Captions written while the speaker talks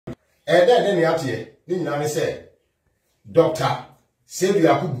then the atie ni nyina say Dr. Sedu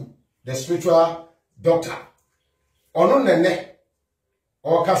Yakubu, the spiritual doctor. Ono nene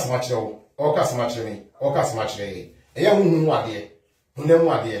o kasmachiro o kasmachire o kasmachire eya hunhu ade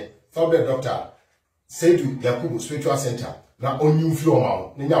hunemu ade for the Dr. Sedu Yakubu spiritual center na onyumfi o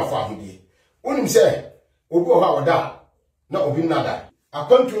mawo ne nya fa ahodie onim se obi o ha oda na obi nada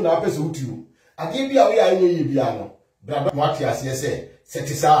akwantu na apese utiu ade bia wo ya enye bia no brado mo ate ase se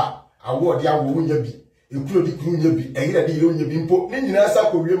setisa awo de awo wonya bi ekuro di kuru nya bi eyira de yonya bi mpo ne nyina sa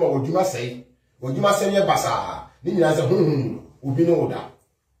ko wie ma odwuma sei ye basa ne nyina sa hunhun obi ne oda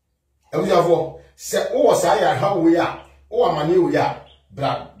ebuzafo se wo sa ya ha wo ya wo amane wo ya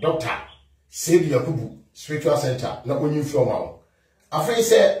bra Dr. Sedu Yakubu spiritual center na onyimfi o mawo afei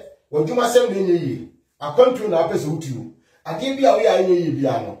se odwuma sem ne nyi akwantu na apese utiu ade bia wo ya enye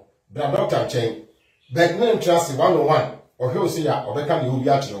bia no bra Dr. Chen Begnan Trust 101 ohwe se ya obeka ne obi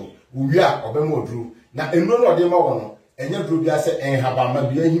akyerɛ wo wi a obema oduru na enu no de ma wo no enye duru bia se enhaba ma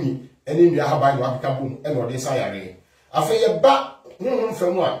bia hini ene nua haba no abeka bom ene ode sa yare afei ye ba hunhun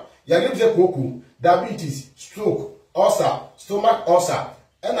famu a yare bia koku diabetes stroke ulcer stomach ulcer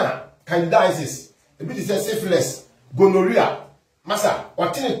ena candidiasis ebi di syphilis gonorrhea masa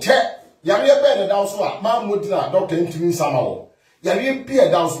watene te yare be ne dawo so a ma modina doctor ntimi sama wo yare bia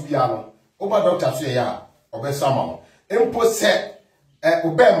dawo so bia no oba doctor so ya obesama wo empo se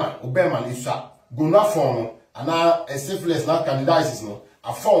obema ni sha gona form ana syphilis na candidiasis no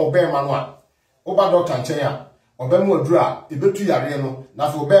afọ obema no a oba doctor nchen ya obema oduru a ebetu yare no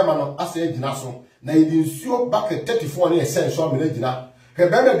na so obema no asa agina so na yedi nsuo bucket 34 na essential me agina he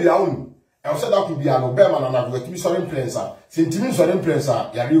bema bia onu e wo se da ku bia no obema na do atimi sore imprensa sentimi sore imprensa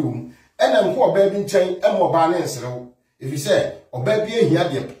yare wum ena nko oba bi nchen e mo oba na nserew efi se oba bi ehia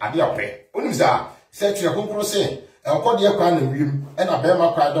de ade opɛ onim se tire konkoro se ekode ekwa na wiem ena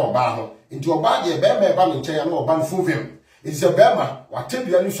bema kwa da oba ho nti oba de bema e ba no nchen ya na oba no fovem ise bema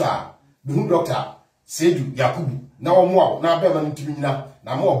watebia ni so a behu Dr. Sedu Yakubu na omo na bema ntimi nyina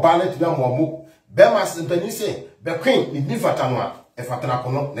na mo oba na tibia mo bema sentani se be queen ni fata no a e fata na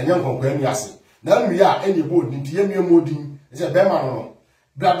kono na nyankon anu ase na anu ya eni bold nti yemie modin ise bema no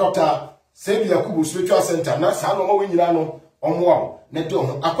bra Dr. Sedu Yakubu spiritual center na sa no mo nyina no omo na de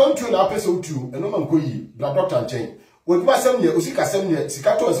ho akwantu na apese utu eno ma nkoyi bra Dr. Nchen oduma sem ye osika sem ye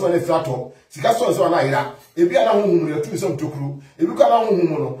sika to se na fiato sika so se na ira ebi ana honhum re tu sem tokuru ebi ka na honhum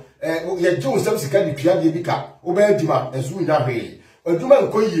no ye je osem sika di pia de bi ka oba adima enso nya hwe oduma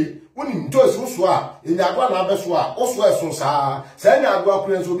nkoyi woni ntosi so a enya agwa na abeso a oso eso saa nya agwa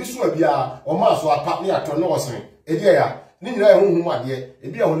kure enso bi so bia o ma so apa ne ato no wosere edi ya ni nyira honhum ade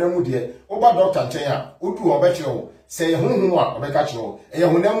ebi ya honamu de oba Dr. Nchen a odu obekyewo se honhum a obeka kyewo eye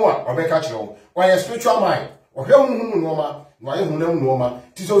honamu a obeka kyewo wa spiritual mind ohwe honhum no ma no aye honam no ma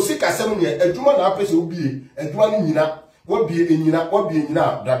ti so sika sem ne adwuma na apese obie adwuma ni nyina wabie enyina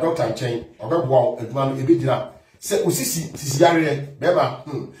da Dr. Nchen obeboa adwuma no ebegyina se osisi yare beba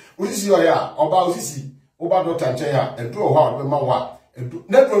osisi oya oba osisi oba Dr. Nchen ya edu o ha obema wa edu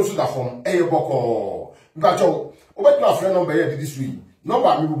na nso da form eye boko ngacho obetuma friend number here this week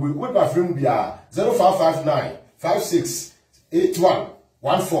number mi bubu obetuma friend bia 0559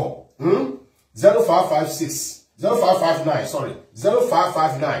 568114 0559 sorry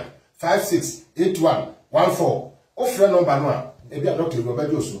 0559 568114 o friend number no a e bia doctor go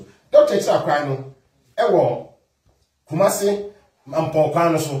bejo so doctor tira kwan no e wo Kumasi mampon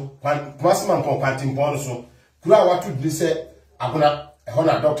kwan no so Kumasi mampon kwan timpon no so kura watu di se agona e ho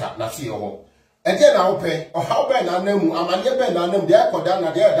na doctor na fi e ho e de na wo pe o ha be na namu amanye be na namu de akoda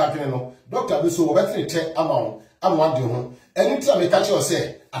na de da dwene no doctor be so wo betene te amawo amwade ho eni tira me ka che o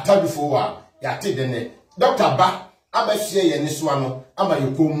se atadufo wa ya te de ne doctor ba abahye ye ni so ano ama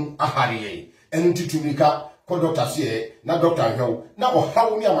yekom ahare ye eni titumika ko doctor se na doctor hwew na o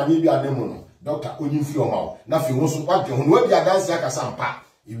hawo ni amanye bi anamu no doctor onyimfi o mawo na fi wo so wadwe ho no odi adanse akasa mpa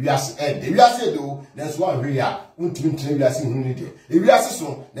ewiase do na so ahwe ya untimi ntire wiase hu ni de ewiase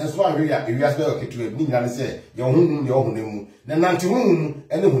so na so ahwe ya ewiase be oketu ni nyane se ye honhum ye ohunemu na nante honhum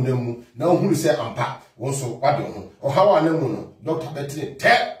ene hunemu na ohunu se ampa wo so wadwe ho o hawo anamu no doctor betire te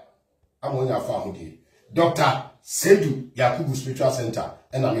amonya fa ahudi Dr. Sedu Yakubu spiritual center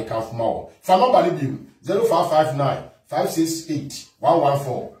and I make out more. For number 0559 568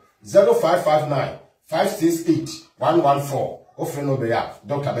 114 0559 568 114. Offering over here,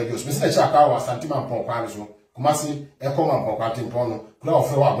 Dr. Bedios. Mr. Chaka was Santima Ponquazo, Kumasi, Ecoman Ponquatin Pono, Claw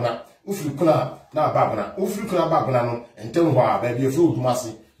for Wagner, Ufricuna, na Babana, Ufricuna Babanano, and tell why baby a fool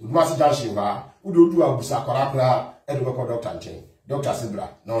Masi, Masi Jashiva, Udu Abusa Korakura, Edward Dr. Chen, Dr. Sibra,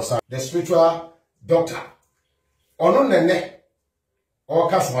 no sir, the spiritual doctor. Ono nene o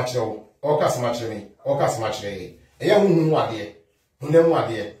kasama chiro o kasama chire o kasama chire eya huhu ade hunem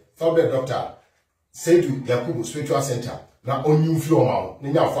ade fabe doctor Seidu Yakubu Spiritual Center na onyumfi o ma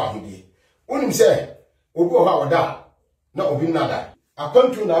ne nya fa ahodie onim se obi o ha oda na obi nada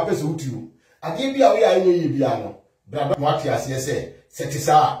akwantu na apese wutiu ade bia we anye yi bia no brada mo ate ase se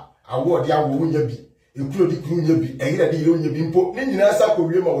setisa awo de awo nya bi ekuro di kuru nya bi eyira de yiro nya bi mpo ne nyina sa ko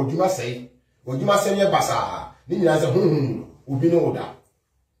wie ma oduma sei nye basa ne nyina sa obi no oda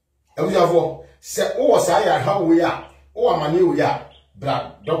ebujafo se wo sa ya ha we ya wo amane we ya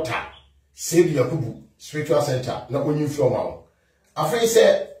bra doctor Seidu Yakubu Spiritual Center na onyimfi o ma wo afei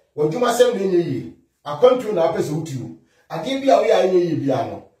se oduma sem de nyi akwantu na apese wutiu ade bia we anye yi bia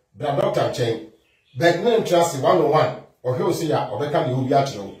no bra doctor chen Begman Trust 101 ohwe osi ya obeka de obi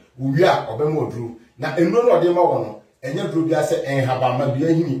akire wo wi a obema oduru na enuro no de ma wo no enye duru bia se enhaba ma bia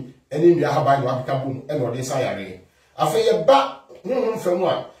hini eni nua haba ni wabeka bom ene ode sa yare afei ye ba famu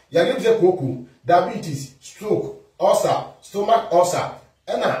a yare bia koku diabetes stroke ulcer stomach ulcer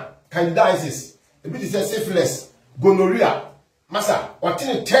ena candidiasis ebi di se syphilis gonorrhea masa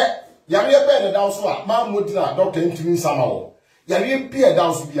otene te yare be ne dawo so a ma modina doctor ntimi sama wo yare bia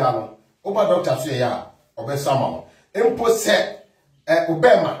dawo so bia no oba doctor so ya obesama empo se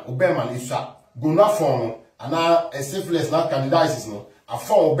obema ni sha gona fon ana syphilis na candidiasis no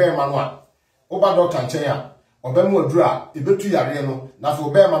afọ obema no a oba doctor nchen ya obema odura ebetu yare no na fo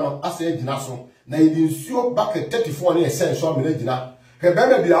obema no asa egina so na yedi nsuo bucket 34 na essence o me gina he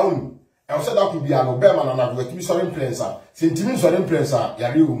bema bia unu e o se da ku bia no obema na na do timi sori imprensa sentimi sori imprensa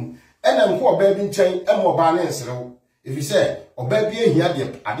yare um ena nko oba bi nchen e mo oba na enserew efi se oba bi ehia de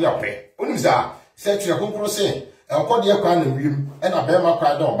ade opre onim za se tire konkoro se e okode e kwa na wiem e na bema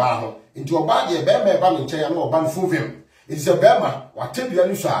kwa da oba ho nti oba de bema e ba no nchen ya na oba no fovim it is a bema watebia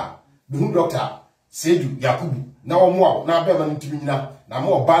ni so a behu doctor Seidu Yakubu na omo na bema no ntimi nyina na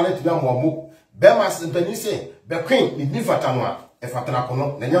mo oba na tibia mo omo bema sentani se be queen ni ni fata no a e fata na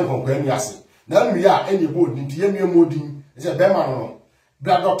kono na nyankon anu ase na anu ya eni board nti yemie modin se bema no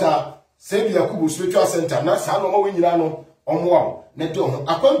bra doctor Seidu Yakubu Spiritual Center na sa no mo nyina no omo ne to ho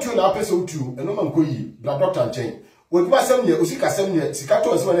akwantu na apese utu eno man koyi bra doctor nchen oduma sem ne osika sem ne sika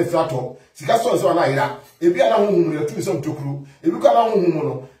to sem na fiato sika so so na ira ebi ana honhum ne tu sem tokuru ebi ka na honhum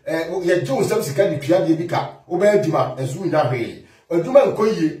no ye je sem sika di pia de bika oba adima ezu nya hwe oduma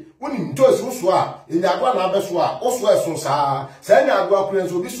nkoyi woni ntosu so a enya agwa na abeso a oso eso saa nya agwa kure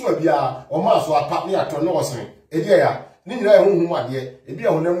so bi so abia o ma so apa ne ato no osen edi ya ni nyira honhum ade ebi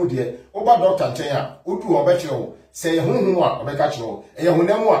ahonamu de oba doctor nchen a odu obekire wo se ye honhum a obeka kire wo ye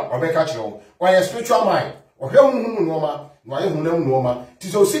honamu a obeka kire wo wa spiritual mind ohwe honhum no ma na ye honam no ma ti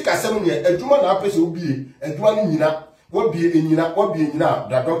so sika sem ne aduma na apese obie aduma ni nyina wobie nyina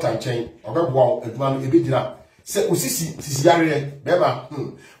da doctor nchen obeboa aduma no ebegyina se osisi yare beba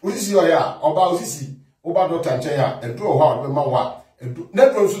osisi oya oba osisi oba doctor nchen ya edu o ha obema wa edu na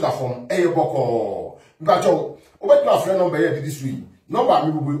do so da form eye boko ngacho obetwa friend number here this week number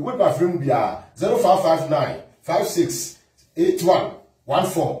mi bubu obetwa friend bia 0559 5681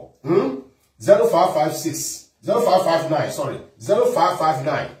 14 0559 sorry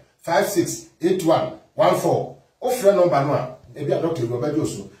 0559 5681 14 o friend number no a e bia doctor go bejo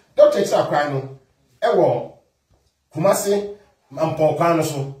so doctor tira kwan no e wo Kumasi mampon kwan no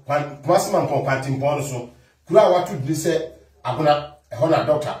so Kumasi mampon kwan timpon no so kura watu di se aguna e ho na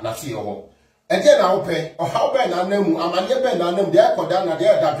doctor na fi ho e je na wo pe o ha be na namu amane be na namu de akoda na de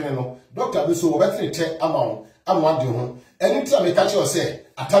da twene no doctor be so wo betre te amawo amwa de ho eni tira me ka che o se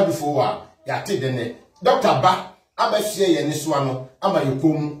atadufo wa ya te de ne doctor ba abahye ye ni so ano ama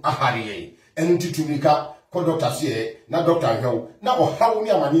yekom ahare ye eni titumika ko doctor se na doctor hwew na o hawo ni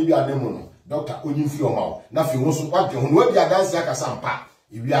amane bi anamu no doctor onyimfi omawo na fi wo so wade ho no bi adanse akasa mpa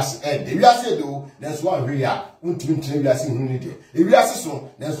ewiase ewiase do na so ahwe ya untimi ntire ewiase hu ni de ewiase so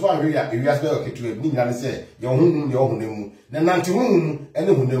na so ahwe ya ewiase be oketu ni nyina ne se ye honhum ne ohunemu na nante honhum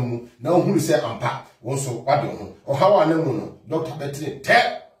ene hunemu na ohunu se ampa wo so wade ho o hawo anamu no doctor betire te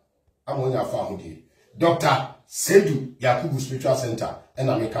amonya fa ahudi Dr. Seidu Yakubu Spiritual Center and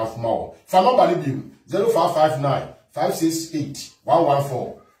American Fumawo. For number 0559 568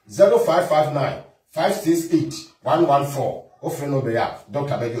 114 0559 568 114. Offering over here,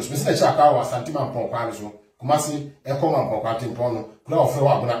 Dr. Bejos. Mr. Chakawa Santima Ponquano, Kumasi, Ekoma Ponquantimpono, Kula of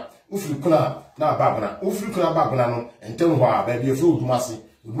Wabana, Ufrikuna, na Babana, Ufrikuna Babano, and Tenwa, baby, a fool, Dumasi,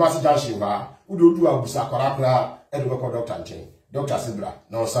 Dashiva, Udu Abusakaraka, Edward Dr. Chain, Dr. Sibra,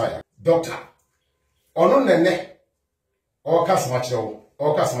 no sire. Doctor. Ono nene o kasmachiro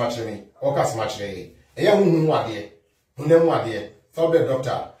o kasmachire eya hunhu ade hunemu ade for the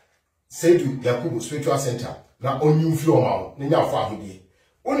Dr. Seidu Yakubu Spiritual Center na onyu fi o ma ne nya fa ahudi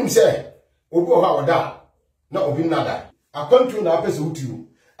onim se obi o ha oda na obi nada akwantu na apese utiu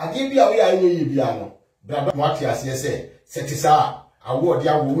ade bia we anye yi bia no brado mo ate ase se setisa awo de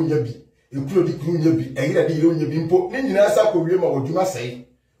awo unya bi ekuro di kuru nya bi ehira de unya bi mpo ne nyina sa ko wie ma oduma sei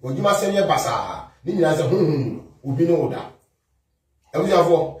ye basa ne nyina sa obi no oda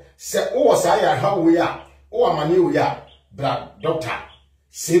ebuafo se wo sa ya ha we a wo amane we a bra doctor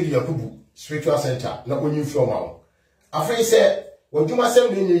Save Yakubu Spiritual Center na onyi fi o ma wo afei se oduma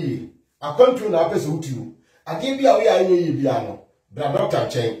sem ne nyi akwantu na apese utiu ade bia we anye yi bia no bra doctor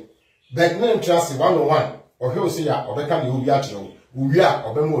chen Begnan Trust 101 or he'll say ya or become the Ubiatro, Ubia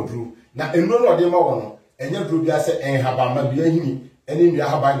or Bemodru. Now, and none of them are and your Drubia said, and have a Mabiani, and in your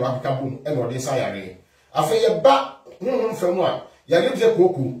Habai Wabicabum, and or desire. After your back, from one, ya lives a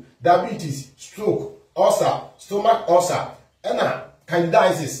cocoa, diabetes, stroke, ulcer, stomach ulcer, and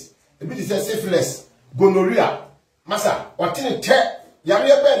candidiasis, a bit is a syphilis, gonorrhea, massa, what in a tear,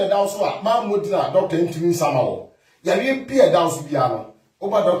 Yaria better down so, Mam would not doctor into me somehow. Yaria peer down Subiano.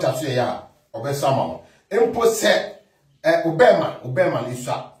 Oba doctor say ya obesama empo se obema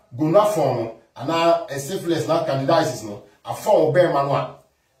isa gona form ana syphilis na candidiasis no afọ obema no a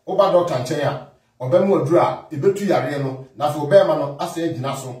oba doctor nchen ya obema odura ebetu yare no na so obema no asa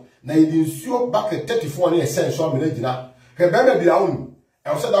agina so na yedi nsuo bucket 34 na essential me agina he bema bia onu e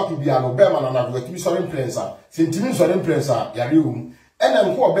o se da ku bia no obema na do atimi sorry prensa sentimi sorry prensa yare wum ena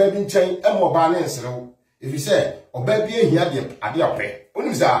nko oba bi nchen ema oba na nsrew if you say oba bi ehia de ade opre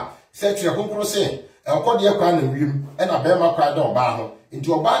onimza se tue konkoro se e okode e kwa na wiem e na bema kwa da oba ho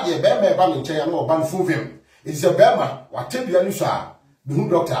nti oba de bema e ba no nche ya na oba no fuvim it is a bema watebia ni so a behu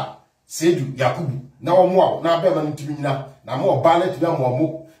doctor Sedu Yakubu na omo na bema ntimi nyina na mo oba na tibia mo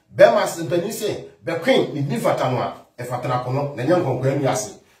omo bema sempani se be queen ni nifata no a e fatana kono na nyankon kwa anu ase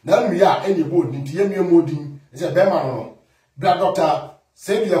na anu ya eni bold nti yemi emodin se bema no bra doctor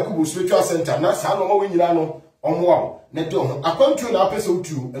Sedu Yakubu Spiritual Center na sa no mo wenyina no omo ne do ho akwantu na apese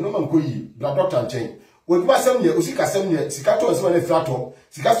utu eno man koyi bra doctor nchen oduma sem ye osika sem ye sika to se na frato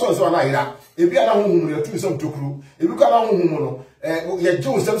sika so se na ira ebi ana honhum ne tu sem tokuru ebi ka na honhum no ye je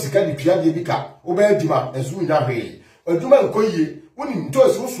osem sika di pia de bi ka oba adima enso nya hwe oduma nkoyi woni nto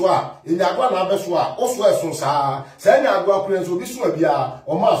se so a enya agwa na abeso a oso eso saa nya agwa kure enso bi so bia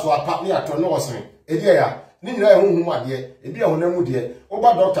o ma so apa ne ato no wosen edi ya ni nyira honhum ade ebi ahonamu de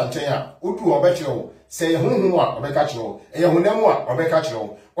oba doctor nchen a odu obekyewo say honhum a obeka kyewo eye honam a obeka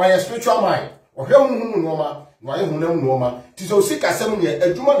kyewo why spiritual mind ohwe honhum no ma no aye honam no ma ti so sika sem ne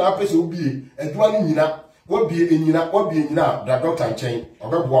aduma na apese obie aduma ni nyina wabie nyina da doctor nchen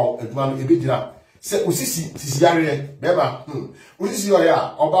obeboa aduma no ebegyina se osisi yare beba osisi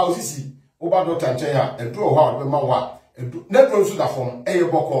oya oba osisi oba doctor nchen ya edu o ha obema wa edu na do so da form eye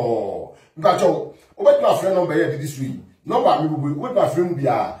boko ngacho obetuma friend number here this week number me bubu obetuma friend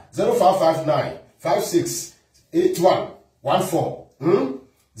bia 0559 568114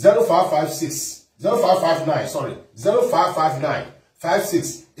 0556 0559 sorry 0559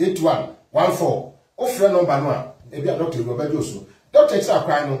 568114 o friend number no a e bia doctor go bejo so doctor tira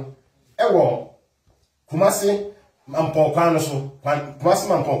kwan no e wo Kumasi mampon kwan no so Kumasi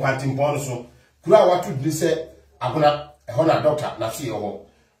mampon kwan timpon no so kura watu di se agona e ho na doctor na fi e ho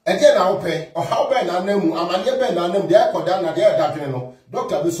e de na wo pe o ha be na namu amanye be na namu de akoda na de da dwene no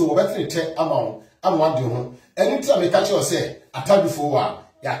doctor be so wo betri te amawo amwade ho eni tira me ka che o se atadufo wa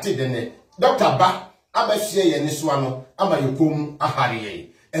ya te de ne doctor ba abahye ye ni so ano ama yekom ahare ye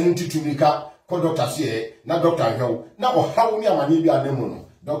eni titumika ko doctor se na doctor hwew na o hawo ni amanye bi anamu no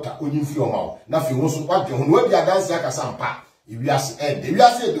doctor onyimfi o mawo na fi wo so wadwe ho no abi adanse akasa mpa ewiase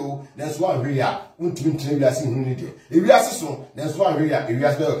ewiase do na so ahwe ya untimi ntine ewiase hu ni de ewiase so na so ahwe ya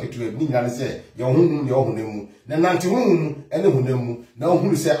ewiase be oketu ni nyina ne se ye honhum ne ohunemu na nante honhum ene hunemu na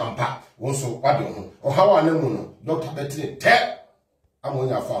ohunu se ampa wo so wadwe ho o hawo anamu no doctor betri te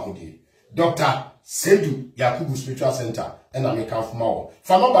amonya afa ahudi Dr. Sedu Yakubu Spiritual Center and I make out more.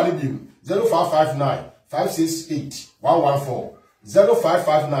 For number 0559 568 114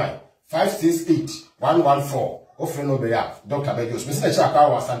 0559 568 114. Offering over here, Dr. Bedios. Mr. Chaka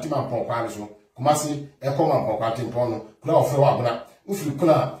was Santima Ponquazo, Kumasi, a common Ponquatin Pono, Kula of Wabana,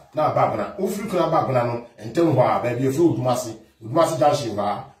 Ufrikuna, na Babana, Ufrikuna Babano, and tell her, baby, a fool, Masi, with Masi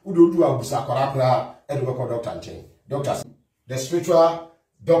Jashiva, who do a Busakara, Edward Doctor Chain. Doctor, the spiritual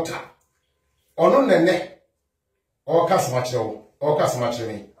doctor. Ono nene o kasmachiro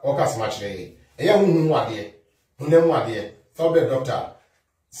eya hunhu ade hunemu ade fobe doctor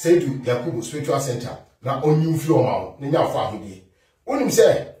Sedu Yakubu Spiritual Center na onyumfi o mawo ne nya fa ahudi onim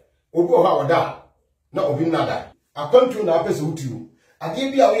se obi o ha oda na obi nada akwantu na apese utiu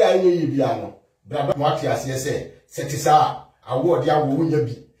ade bia we anye yi bia no brado mo ate ase se setisa award ya wo nya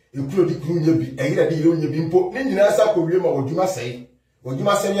bi ekuro di kuru nya bi eyira di yo nya bi mpo ni nyina sa ko wie ma odwuma sei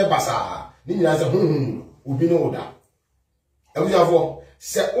ye basa ni nyina sa obi no oda ebuafo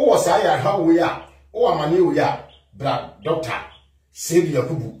se wo sa ya ha wo ya wo amane wo ya bra doctor Sedu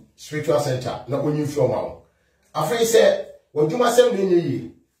Yakubu spiritual center na onyi mfi oma wo afei se odwuma sem ni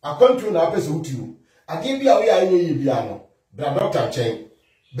nyi akwantu na apese utiu ade bia wo ya nyi bia no bra doctor chen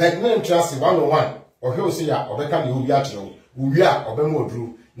Begman Trust 101 ohwe osi ya obeka de obi akere wo wi a obema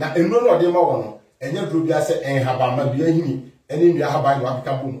oduru na enuro no de ma wo no enye duru bia se enhaba ma bia hini eni bia haba ni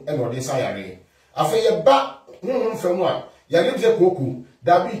wabika bom ene ode sa yare afei ye ba fam a yare bia koku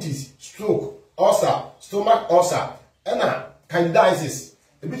diabetes stroke ulcer stomach ulcer ena candidiasis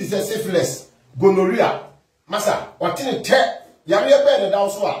ebi di say syphilis gonorrhea masa watine te yare be de down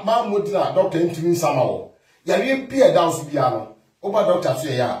so a ma modina doctor ntimi sama wo yare bia down so bia no oba doctor so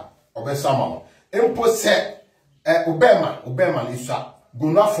ya obesama wo empo se obema isa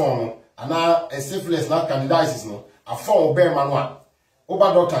gona form ana syphilis na candidiasis no afọ obema no a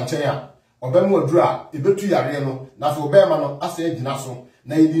oba doctor nchen ya obema oduru a ebetu yare no na fo obema no asa agina so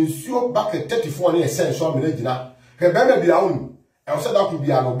na yedi nsuo bucket 34 na essential so me agina hebema bia onu e wo se da ku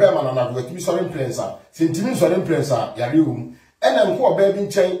bia no obema na do atimi sorry prensa sentimi sorry prensa yare wum ena nko oba bi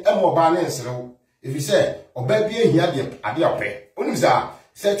nchen ema oba na nserew efise oba bi ehia de ade apre onu za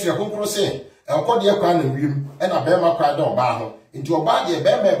se tue konkoro se e okode e kwa na wiem ena bema kwa da oba ho nti oba de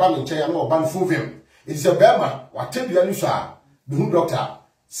bema e ba no nchen ya na oba no fovem ise bema watebia ni so a behu doctor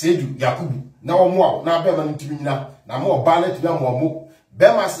Sedu Yakubu na omo na bema no ntimi nyina na mo oba na tibia mo omo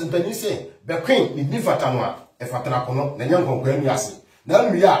bema sempani se be queen ni nifata no a e fatana kono na nyankonkwa anu ase na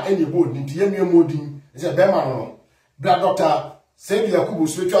nwi a eni board nti yemie modin ise bema no bra doctor Sedu Yakubu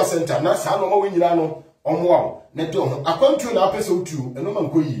spiritual center na sa no mo nyina no omo na de ho akwantu na apese utu eno man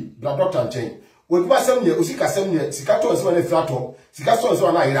koyi bra doctor nchen oduma sem ye osika sem ye sika to se na frato sika so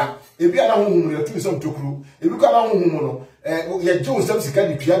se na ira ebi ana honhum re tu sem tokuru ebi ka na honhum no ye jo sem sika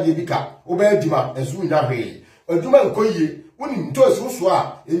di pia de bika oba aduma ezu nya hwe oduma nkoyi woni ntosu so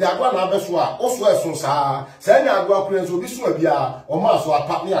a enya agwa na abeso a oso eso saa nya agwa kure nso obi so abia o ma so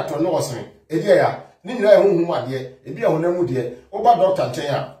apa ne ato no osere ebi ya ni nyira honhum ade ebi ahonamu de oba doctor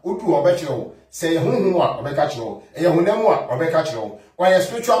nchen a odu obekire wo se honhum a obeka kire wo e honamu a obeka kire wo wa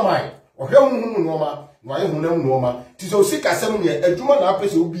spiritual mind ohwe honhum no ma na ye honam no ma ti so sika sem ne aduma na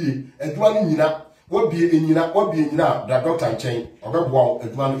apese obie aduma ni nyina wobie nyina da doctor nchen obeboa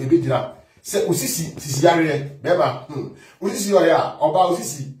aduma no ebegyina se osisi yare beba osisi oya oba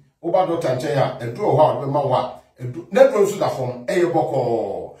osisi oba doctor nchen ya edu o ha ma wa edu na do so da form eye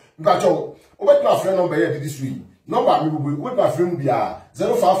boko ngacho obetu afre number here this week number mi bubu obetu afre mu bia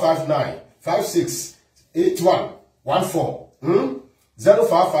 0559 568114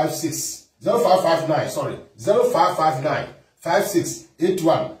 0556 0559 sorry 0559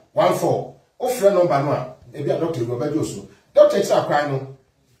 568114 ofre number no a e bia doctor go bejo so doctor tira kwan no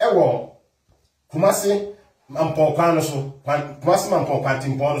ewo Kumasi mampon kwan so Kumasi mampon kwan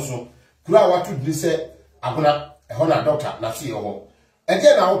timpon so kura watu diri se aguna eho na doctor na fi eho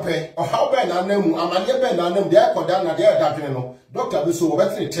eje na ope o how be na namu amanye be na namu de akoda na de dadwene no doctor be so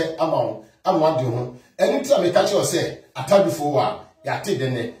obetene te amawo amwade ho eni tira me kache o se atadufo wa ya te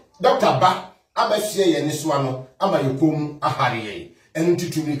dene doctor ba abahie ye ni so ano ama yekom ahare ye eni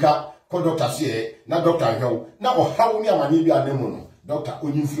titumika ko doctor se na doctor hwew na o hawo ni amanye bi adamu no doctor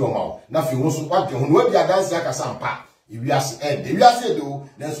onyimfi oma na fi won so wadwe ho no bi adanse akasa mpa ewiase de wiase do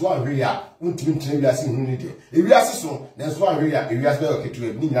na so ahwe ya untimi ntire wiase hu ni de ewiase so na so ahwe ya ewiase ba ketu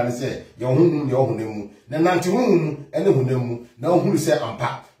ni nyina ne se ye ho hu ne ho nemu na nante hu hu ene hu nemu na hu se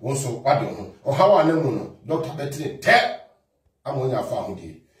ampa won so wadwe ho o hawa na mu no doctor betire te amonya afa ho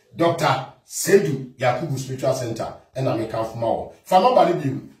de Dr. Sedu Yakubu spiritual center and I make out more for number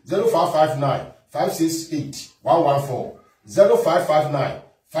 0559 568 114 0559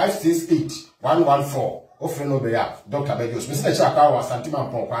 568 114 ofre no be ya Dr. Bejos me se chaka wa santima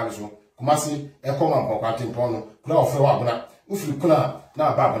mpon kwa so Kumasi e koma mpon kwa timpon no kula ofre wa abuna ufri kuna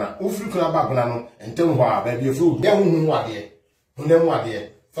na babuna ufri kuna babuna no entem ho a ba bi efru de hu ade hunem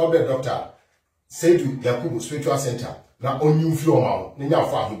ade for the Dr. Sedu Yakubu spiritual center na onyu fri o ma ne nya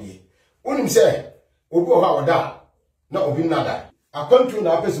afọ ahodi onim se obi o ha oda na obi nada akwantu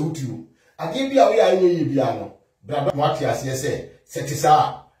na apese utu ade bia wo ya anye bia no brada mo ati ase se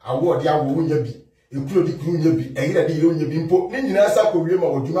setisa award ya wo nya bi ekuro di kuru nya bi eyira di nya bi mpo ne nyina sa ko wie ma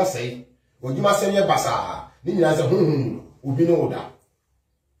odwuma sei ye basa ne nyina sa obi no oda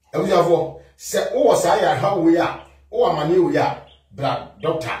ebuafo se wo sa ya ha wo ya wo amane wo ya bra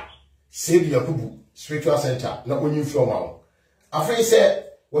Dr. Sedu Yakubu spiritual center na onyimfi o ma wo afei se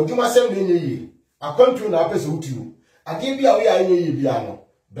odwuma sem ne nyi akwantu na apese utiu ade bia we anye yi bia no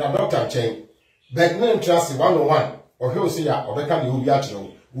bra doctor chen begnen trust 101 ohwe osi ya obeka ne obi a kire wo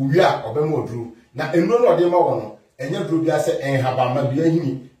wi a obema oduru na enuro no de ma wo no enye duru bia se enhaba ma bia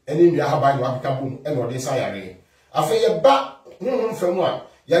hini eni nua haba ni wabika bum ene ode sa yare afa ye ba hunhun famu a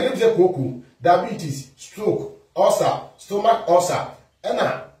yare bi se koku diabetes stroke ulcer stomach ulcer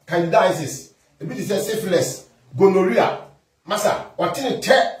ena candidiasis ebi di se syphilis gonorrhea masa watine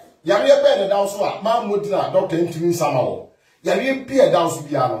te yare be ne dawo so a ma modina doctor ntimi nsama wo yare bi e dawo so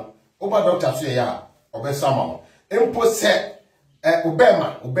bia no oba doctor so ya obesama wo empo se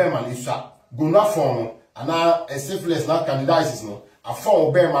obema ni sha gona form ana syphilis na candidiasis no afọ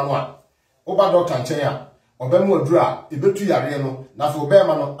obema no a oba doctor nchen ya obema oduru a ebetu yare no na fo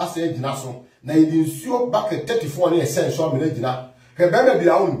obema no asa agina so na yedi nsuo bucket 34 na essential me agina he bema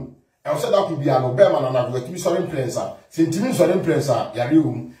bia onu e o se da ku bia no obema na do atimi sorry prensa sentimi sorry prensa yare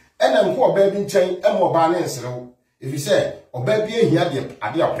wum ena nko oba bi nchen e mo oba na nserew efi se oba bi ehia de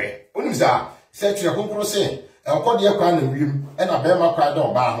ade opre onim se tire konkoro se e okode e kwa na wiem ena bema kwa da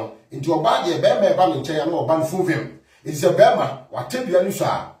oba ho nti oba de bema e ba no nchen ya na oba no fuvim isi bema watebia ni so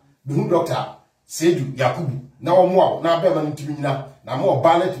a behu doctor Sedu Yakubu na omo na bema ntimi nyina na mo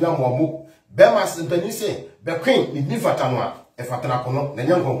oba na tibia mo omo bema sentani se be queen ni nifata no a e fatana kono na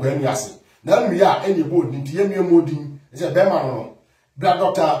nyankonkwa anu ase na nwi a eni board nti yemie modin isi bema no bra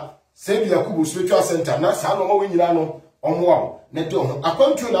doctor Sedu Yakubu spiritual center na sa no mo wenyina no omo na de ho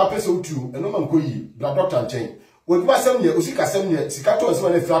akwantu na apese utu eno mankoyi bra doctor nchen oduma sem ye osika sem ye sika to se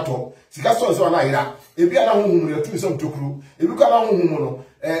na fiato sika so se na ira ebi ana honhum ya tu sem tokuru ebi ka na honhum no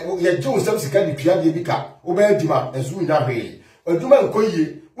ye je osem sika di pia de bi ka oba adima ezu nya hwe oduma nkoyi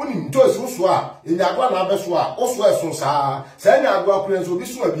woni ntosi uso a enya agwa na abeso a oso eso sa nya agwa kure so bi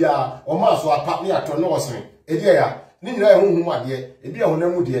so bia o ma so apa ne ato no wosere edi ya ni nyira honhum ade ebi ya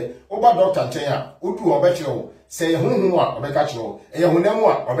honamu de oba doctor nchen ya odu obekire wo se honhum a obeka kire wo e honamu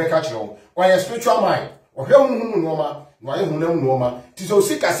a obeka kire wo o spiritual mind ohwe honhum no ma no aye honam no ma ti so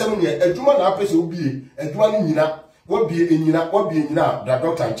sika sem ne aduma na apese obie aduma ni nyina wabie nyina da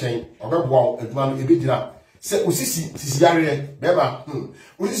doctor nchen obeboa aduma no ebegina se osisi yare beba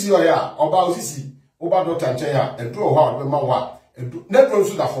osisi oya oba osisi oba doctor nchen ya edu o ha obema wa edu na do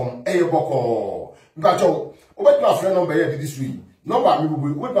so da form eye boko mbacho obetuma frɛ number here this week number mi bubu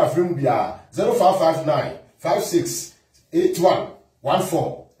obetuma frɛ mu bia 0559 5681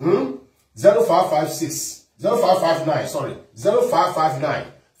 14 0556 0559 sorry 0559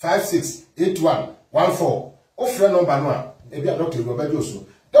 5681 14 o frɛ number no a e bia doctor go bejo so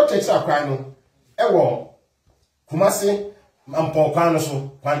doctor tira kwan no e wo Kumasi mampon kwan no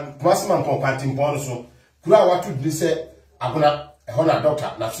so Kumasi mampon kwan timpon no so kura watu dili se agona e ho na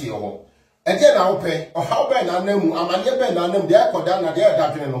doctor na fi wo e de na wo pe o ha be na namu amanye be na namu de akoda na de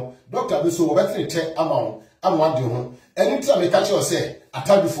da dwene no doctor be so wo betri te amawo amwade ho eni tira me ka che o se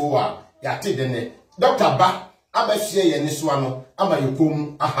atadufo wa ya te de ne doctor ba abahye ye ni so ano ama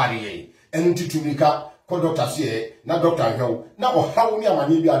yekom ahare ye eni titumika ko doctor se na doctor hwew na o hawo ni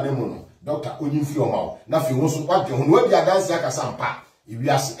amanye bi anamu no doctor onyimfi o mawo na fi wo so wadwe ho no wabi adanse akasa mpa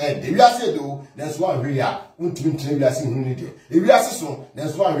ewiase ewiase do na so ahwe ya untimi ntire ewiase hu ni de ewiase so na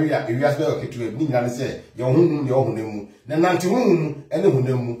so ahwe ya ewiase be oketu e ni nyina se ye honhum ye ohunemu na nante honhum ene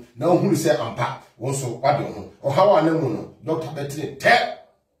hunemu na ohunu se ampa wo so wadwe ho o hawo anamu no doctor betri te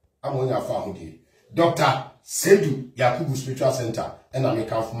amonya fa ho die Dr. Sedu Yakubu Spiritual Center and I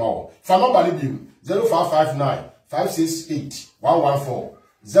make out more. For nobody be 0559 568 114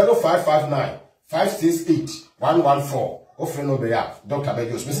 0559 568 114. Offering no bear, Dr.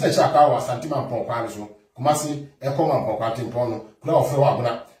 Bedios. Mr. Chaka was Santima Ponquazo, Kumasi, a common Ponquatin Pono, Kula of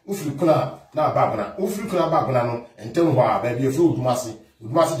Wagner, Ufrikuna, na Babana, Ufrikuna Babanano, and tell why baby a fool Masi,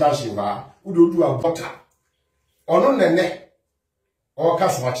 with Masi Jashiva, who do a butter. Or no neck or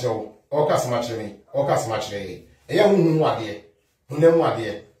Casmacho. Oka smachre eya hunhu ade hunemu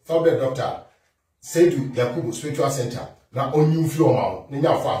ade fobe doctor Sedu Yakubu Spiritual Center na onyumfi omawo ne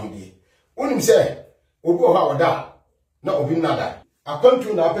nya fa ahudie onim se obi o ha oda na obi nada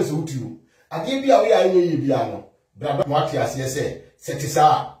akwantu na apese utiu ade bia we anye yi bia no brada mo ate ase se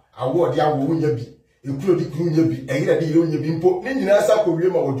setisa awo ode awo nya bi ekuro di kuru nya bi eyira de yo nya bi mpo ne nyina sa ko wie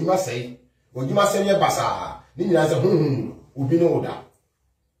ma oduma sei ye basa ne nyina sa hunhu obi no oda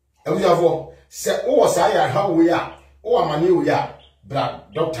Ebuafo se o sa ya ha we ya o amane we ya bra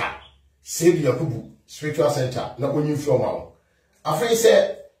doctor Sedu Yakubu Spiritual Center na onyimfi omawo afei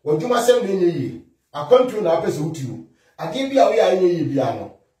se oduma sem ne nyi akwantu na apese utiu ade bia we ya nyi bia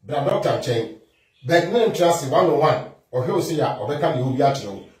no bra doctor chen begnen trust 101 ohwe o se ya obeka ne obi a kire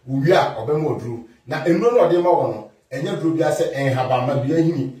wo wi a obema oduru na enuro no de ma wo no enye duru bia se enhaba ma bia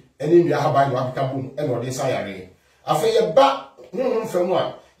hini eni nua haban no akeka bom ene ode san yare afa ye ba honhom famu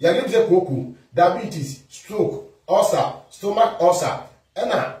a yare bje koku diabetes stroke ulcer stomach ulcer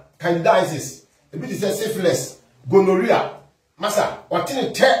ena candidiasis ebi di say syphilis gonorrhea masa watine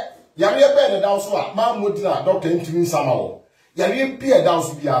te yare be ne dawo so a ma modina doctor ntimi sama wo yare bi e dawo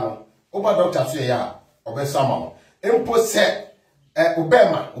so bia no oba doctor so ya obesama wo empo se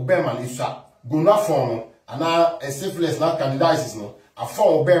obema ni sha gona form ana syphilis na candidiasis no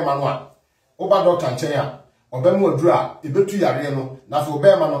afọ obema no a oba doctor nchen a obema oduru a ebetu yare no na fo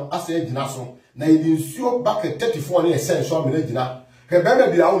obema no asa agina so na yedi nsuo bucket 34 na essential amena agina he bema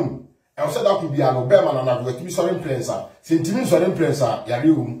bia onu e wo se da ku bia no obema na do atimi sori imprensa sentimi sori imprensa yare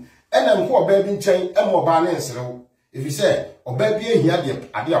wum ena nko oba bi nchen ema oba na nserew efi se oba bi ehia de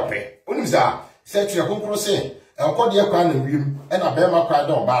ade opre onu za se tue konkoro se ekode ye kwa na wiem ena bema kwa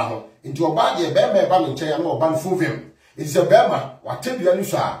da oba ho nti oba de bema eba no nchen ya na oba no fovem iti se bema watebia ni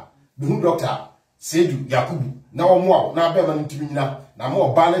so a behu doctor Sedu Yakubu na omo na bema ntimi nyina na mo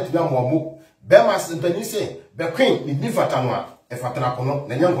oba na tibia mo omo bema sempani se be queen ni nifata no a e fatana kono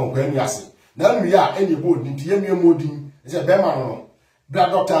na nyankonkwa anu ase na anu ya eni board nti yemie modin se bema no bra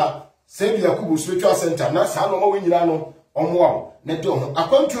doctor Sedu Yakubu spiritual center na sa no mo nyina no omo na de ho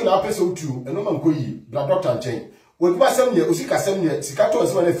akwantu na apese utu eno ma nkoyi bra doctor nchen woduma sem ye osika sem ye sika to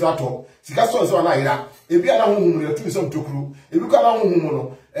se na frato sika so se na ira ebi ana honhum re tu sem tokuru ebi ka na honhum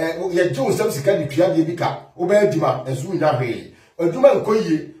no ye jo sem sika di tua de bi ka oba aduma ezu nya hwe aduma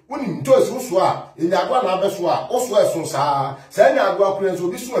nkoyi woni nto se so a enya agwa na abeso a oso eso saa nya agwa kure so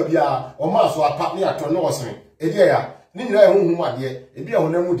bi so abia o ma so apa ne ato no osere edi ya ni nyira honhum ade ebi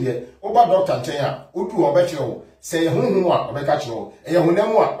ahonamu de oba doctor nchen a odu obekyewo se honhum a obekakyewo e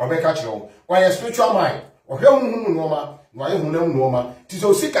honamu a obekakyewo wa ye spiritual mind ohwe honhum no ma no aye honam no ma ti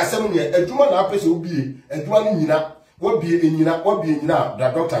so sika sem ne aduma na apese obie aduma ni nyina wobie nyina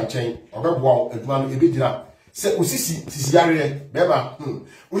da doctor nchen obeboa aduma no ebegyina se osisi yare beba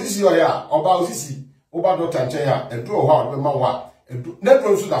osisi oya oba osisi oba doctor nchen ya edu o ha be ma wa edu na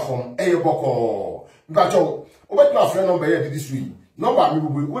do so da form eye boko ngacho obetuma friend number here this week number mi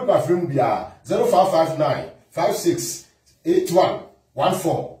bubu obetuma friend bia 0559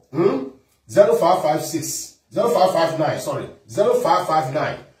 568114 0556 0559 sorry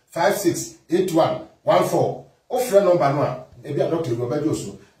 0559 568114 o friend number no a e bia doctor go bejo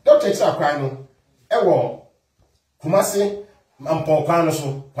so doctor tira kwan no e wo Kumasi mampon kwan no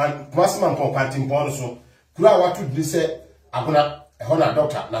so Kumasi mampon kwan timpon no so kura watu dili se aguna e ho na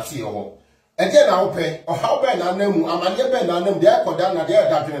doctor na fi ho e je na wo pe o ha be na namu amane be na namu de akoda na de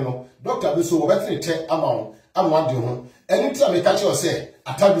dadwene no doctor be so wo betene te amawo amwa de ho eni tira me ka che o se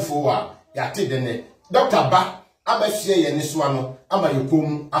atadufo wa ya te de ne doctor ba abahye ye ni so ano ama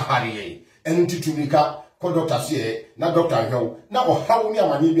yekom ahare ye eni titumika ko doctor se na doctor hwew na o hawo ni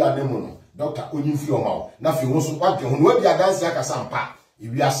amane bi anamu no doctor onimfiri omawo na fi won so wadwe ho no bi adanse akasa mpa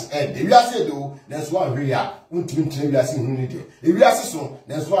ewiase ewiase do na so ahwe ya untimi ntire ewiase hu ni de ewiase so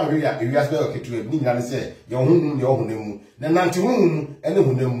na so ahwe ya ewiase ba ketu ni nyina ne se ye honhum ne ohunemu na nante honhum ene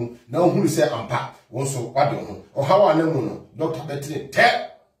hunemu na ohunu se ampa won so wadwe ho o hawa anamu no doctor betire te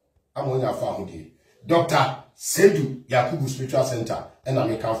amonya afa ahudi Dr. Sedu Yakubu Spiritual Center and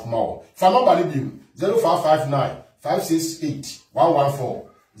American Fumawo. Phone number 0559 568 114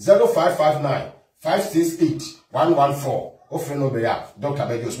 0559 568 114. Offering number ya Dr.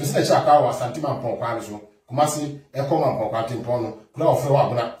 Bedios. Mr. Chaka was Santima Ponquano, Kumasi, a common Ponquantimpono, Kula of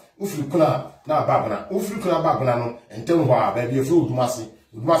Wabana, Ufrikuna, na Babana, Ufrikuna Babano, and tell why baby a fool Masi,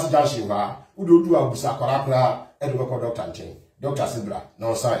 Masi Jashiva, Udu Abusa Korakra, Edward Dr. Chain, Dr. Sibra,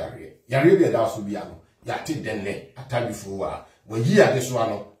 no Sayari. Yaribia da subiano yati denle atabifuwa we yi ade so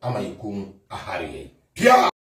ano ama yikum ahare pia